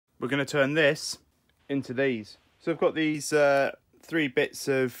we're going to turn this into these. So I've got these 3 bits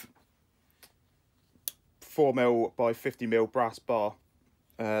of 4mm by 50mm brass bar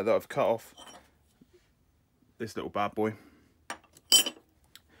that I've cut off this little bad boy,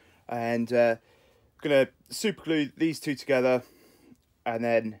 and I'm going to super glue these two together and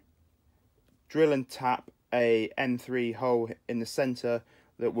then drill and tap a N3 hole in the center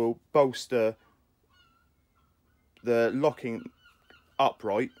that will bolster the locking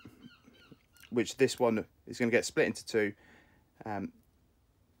upright, which this one is going to get split into 2, and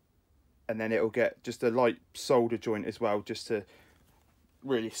then it'll get just a light solder joint as well, just to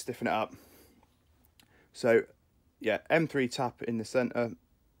really stiffen it up. So yeah, M3 tap in the center,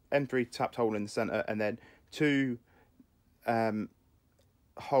 M3 tapped hole in the center, and then 2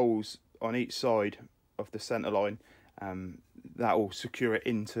 holes on each side of the center line. That will secure it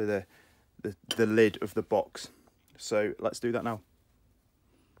into the lid of the box. So let's do that now.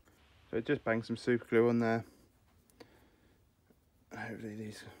 So just bang some super glue on there. Hopefully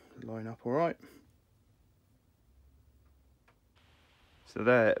these line up all right. So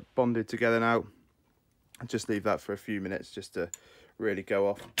they're bonded together now. I'll just leave that for a few minutes just to really go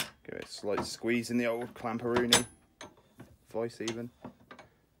off. Give it a slight squeeze in the old clamperoonie vice even.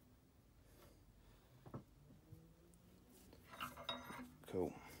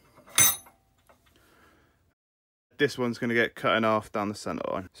 Cool. This one's going to get cut in half down the centre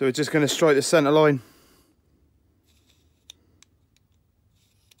line. So we're just going to strike the centre line.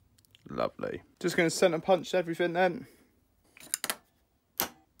 Lovely. Just going to centre punch everything then.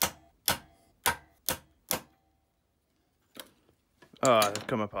 Ah, they've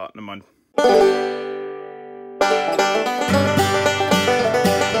come apart, never mind.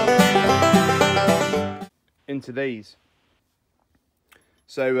 Into these.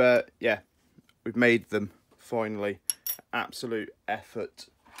 So yeah, we've made them finally. Absolute effort.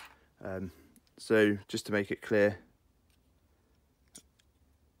 So just to make it clear,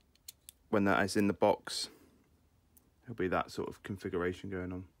 when that is in the box, there'll be that sort of configuration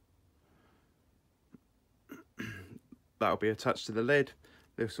going on. That'll be attached to the lid.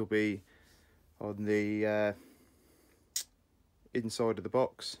 This will be on the inside of the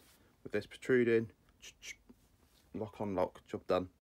box with this protruding. Lock on lock, job done.